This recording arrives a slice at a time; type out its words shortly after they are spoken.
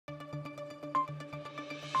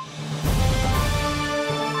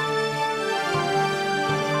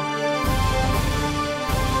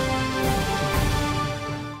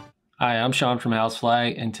Hi, I'm Sean from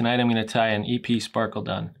Housefly, and tonight I'm going to tie an EP sparkle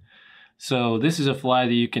dun. So this is a fly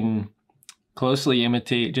that you can closely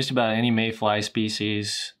imitate just about any mayfly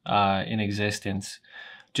species in existence,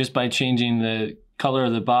 just by changing the color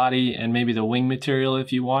of the body and maybe the wing material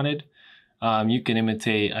if you wanted. You can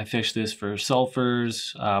imitate. I fish this for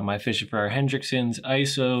sulfurs, I fish it for our Hendricksons,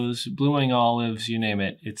 ISOs, blue wing olives, you name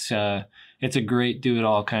it. It's a great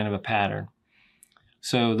do-it-all kind of a pattern.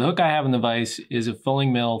 So the hook I have in the vise is a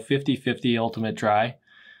Fulling Mill 50/50 Ultimate Dry,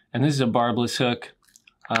 and this is a barbless hook.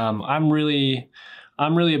 I'm really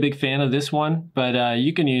a big fan of this one, but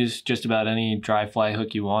you can use just about any dry fly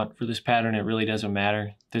hook you want for this pattern. It really doesn't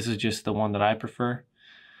matter. This is just the one that I prefer.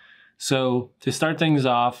 So to start things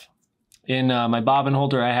off, in my bobbin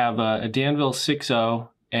holder I have a Danville 6.0,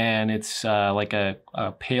 and it's like a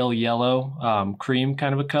pale yellow cream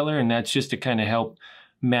kind of a color, and that's just to kind of help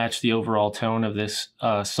match the overall tone of this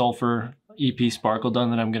Sulphur EP sparkle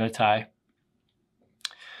dun that I'm going to tie.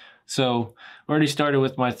 So I've already started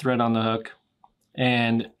with my thread on the hook,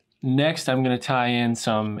 and next I'm going to tie in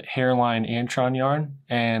some hairline Antron yarn,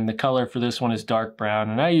 and the color for this one is dark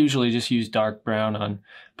brown, and I usually just use dark brown on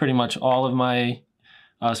pretty much all of my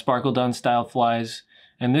sparkle dun style flies,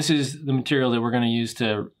 and this is the material that we're going to use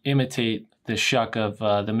to imitate the shuck of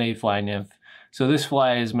the mayfly nymph. So this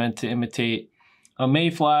fly is meant to imitate a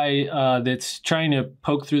mayfly that's trying to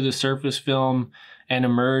poke through the surface film and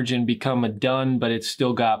emerge and become a dun, but it's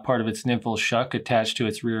still got part of its nymphal shuck attached to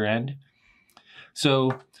its rear end.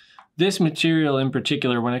 So this material in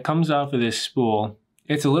particular, when it comes off of this spool,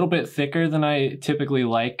 it's a little bit thicker than I typically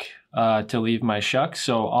like to leave my shuck.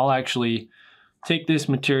 So I'll actually take this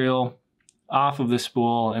material off of the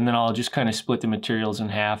spool, and then I'll just kind of split the materials in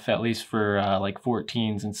half, at least for like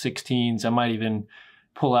 14s and 16s. I might even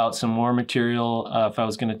pull out some more material if I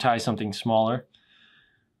was going to tie something smaller.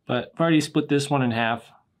 But I've already split this one in half.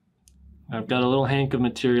 I've got a little hank of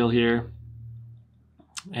material here,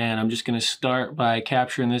 and I'm just going to start by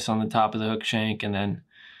capturing this on the top of the hook shank and then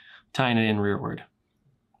tying it in rearward.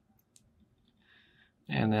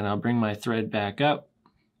 And then I'll bring my thread back up,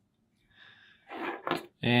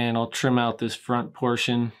 and I'll trim out this front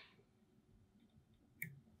portion.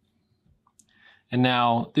 And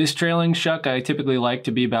now this trailing shuck I typically like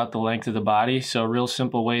to be about the length of the body, so a real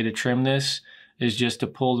simple way to trim this is just to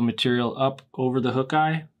pull the material up over the hook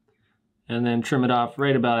eye and then trim it off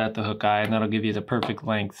right about at the hook eye, and that'll give you the perfect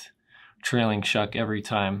length trailing shuck every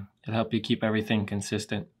time. It'll help you keep everything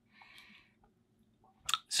consistent.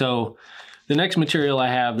 So the next material I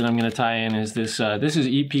have that I'm going to tie in is this. This is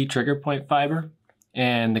EP trigger point fiber,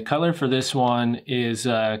 and the color for this one is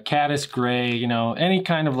caddis gray. You know, any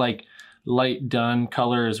kind of like light dun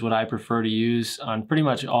color is what I prefer to use on pretty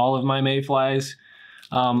much all of my mayflies.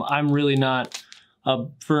 I'm really not a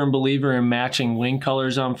firm believer in matching wing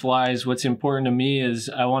colors on flies. What's important to me is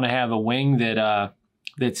I want to have a wing that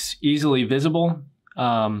that's easily visible.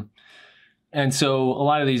 And so a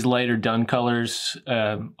lot of these lighter dun colors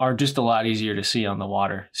are just a lot easier to see on the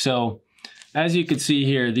water. So as you can see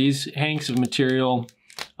here, these hanks of material,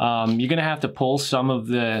 you're going to have to pull some of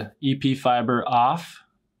the EP fiber off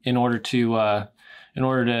in order to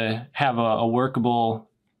have a workable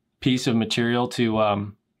piece of material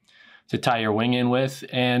to tie your wing in with.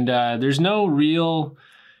 And there's no real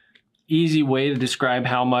easy way to describe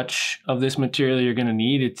how much of this material you're going to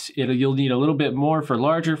need. You'll need a little bit more for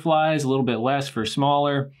larger flies, a little bit less for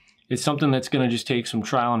smaller. It's something that's going to just take some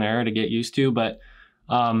trial and error to get used to. But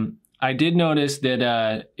I did notice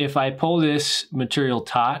that if I pull this material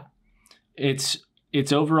taut,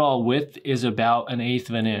 its overall width is about 1/8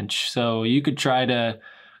 of an inch. So you could try to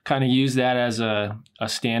kind of use that as a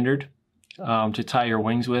standard to tie your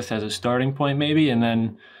wings with as a starting point maybe, and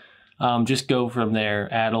then just go from there.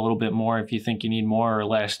 Add a little bit more if you think you need more or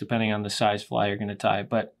less, depending on the size fly you're going to tie.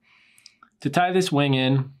 But to tie this wing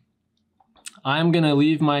in, I'm going to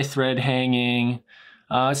leave my thread hanging,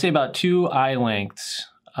 let's say about 2 eye lengths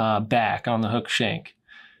back on the hook shank.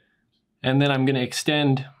 And then I'm going to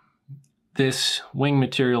extend this wing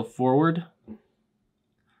material forward,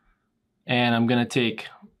 and I'm going to take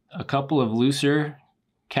a couple of looser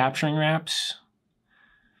capturing wraps,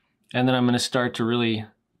 and then I'm going to start to really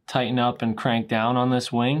tighten up and crank down on this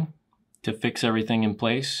wing to fix everything in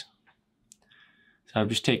place. So I've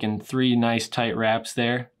just taken 3 nice tight wraps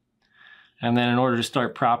there, and then in order to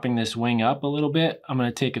start propping this wing up a little bit, I'm going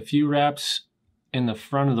to take a few wraps in the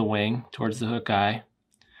front of the wing towards the hook eye,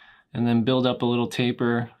 and then build up a little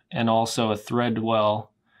taper and also a thread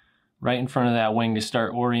well right in front of that wing to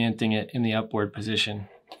start orienting it in the upward position.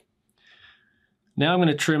 Now I'm going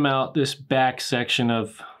to trim out this back section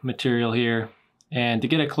of material here, And to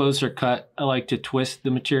get a closer cut, I like to twist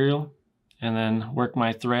the material and then work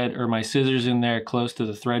my thread or my scissors in there close to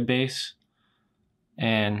the thread base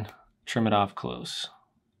and trim it off close.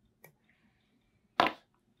 So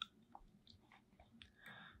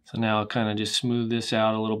now I'll kind of just smooth this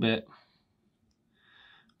out a little bit.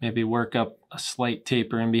 Maybe work up a slight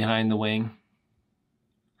taper in behind the wing.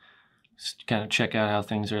 Just kind of check out how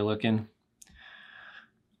things are looking.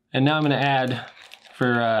 And now I'm going to add,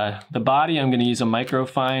 for the body, I'm going to use a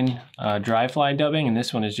microfine dry fly dubbing, and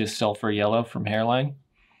this one is just Sulphur Yellow from Hairline.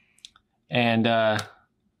 And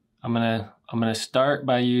I'm gonna start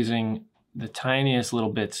by using the tiniest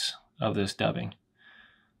little bits of this dubbing.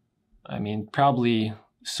 I mean, probably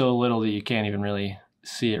so little that you can't even really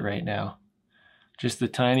see it right now. Just the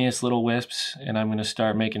tiniest little wisps, and I'm gonna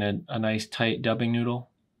start making a nice tight dubbing noodle.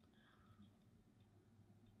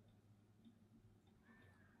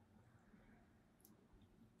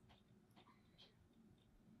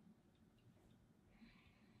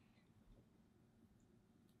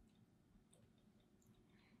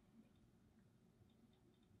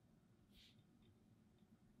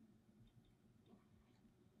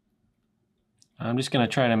 I'm just going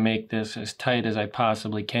to try to make this as tight as I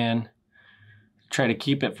possibly can. Try to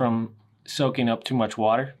keep it from soaking up too much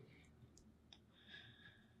water.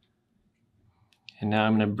 And now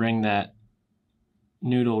I'm going to bring that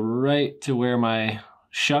noodle right to where my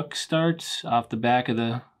shuck starts, off the back of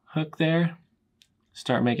the hook there.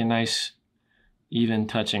 Start making nice, even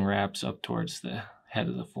touching wraps up towards the head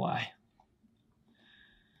of the fly.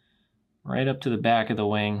 Right up to the back of the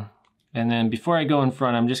wing. And then before I go in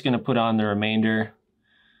front, I'm just going to put on the remainder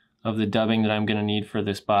of the dubbing that I'm going to need for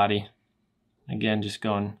this body. Again, just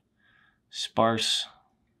going sparse.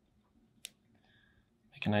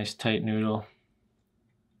 Make a nice tight noodle.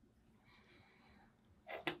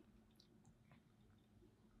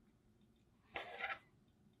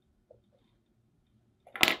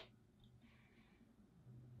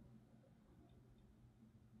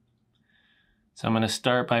 So I'm going to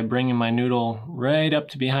start by bringing my noodle right up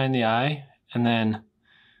to behind the eye, and then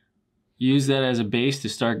use that as a base to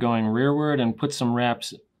start going rearward and put some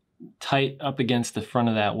wraps tight up against the front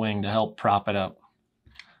of that wing to help prop it up.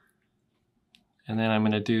 And then I'm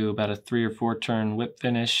going to do about a 3 or 4 turn whip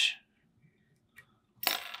finish.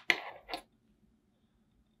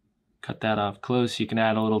 Cut that off close. You can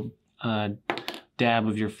add a little dab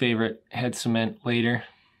of your favorite head cement later.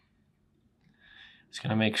 Just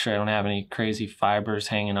gonna make sure I don't have any crazy fibers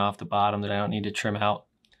hanging off the bottom that I don't need to trim out.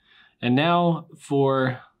 And now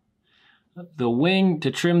for the wing, to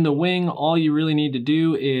trim the wing, all you really need to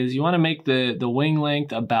do is you wanna make the wing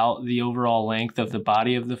length about the overall length of the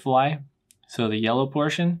body of the fly, so the yellow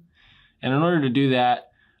portion. And in order to do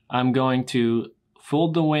that, I'm going to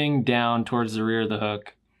fold the wing down towards the rear of the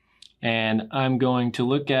hook, and I'm going to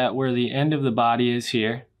look at where the end of the body is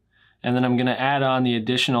here, and then I'm gonna add on the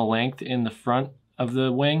additional length in the front of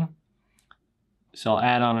the wing. So I'll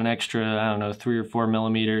add on an extra, I don't know, 3 or 4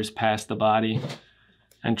 millimeters past the body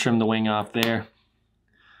and trim the wing off there.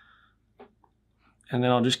 And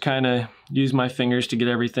then I'll just kind of use my fingers to get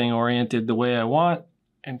everything oriented the way I want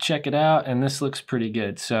and check it out, and this looks pretty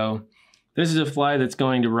good. So this is a fly that's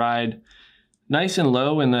going to ride nice and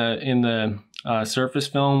low in the surface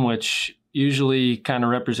film, which usually kind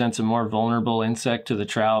of represents a more vulnerable insect to the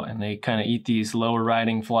trout, and they kind of eat these lower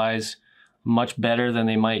riding flies much better than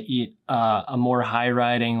they might eat a more high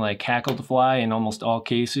riding like hackled fly. In almost all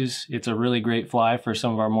cases, it's a really great fly for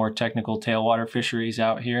some of our more technical tailwater fisheries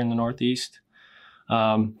out here in the Northeast.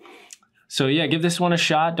 So yeah, give this one a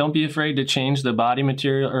shot. Don't be afraid to change the body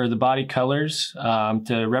material or the body colors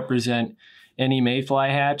to represent any mayfly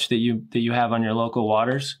hatch that you have on your local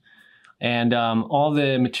waters. And all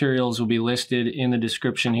the materials will be listed in the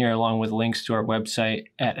description here, along with links to our website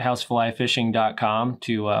at houseflyfishing.com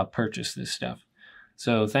to purchase this stuff.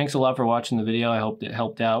 So thanks a lot for watching the video. I hope it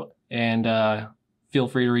helped out, and feel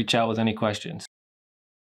free to reach out with any questions.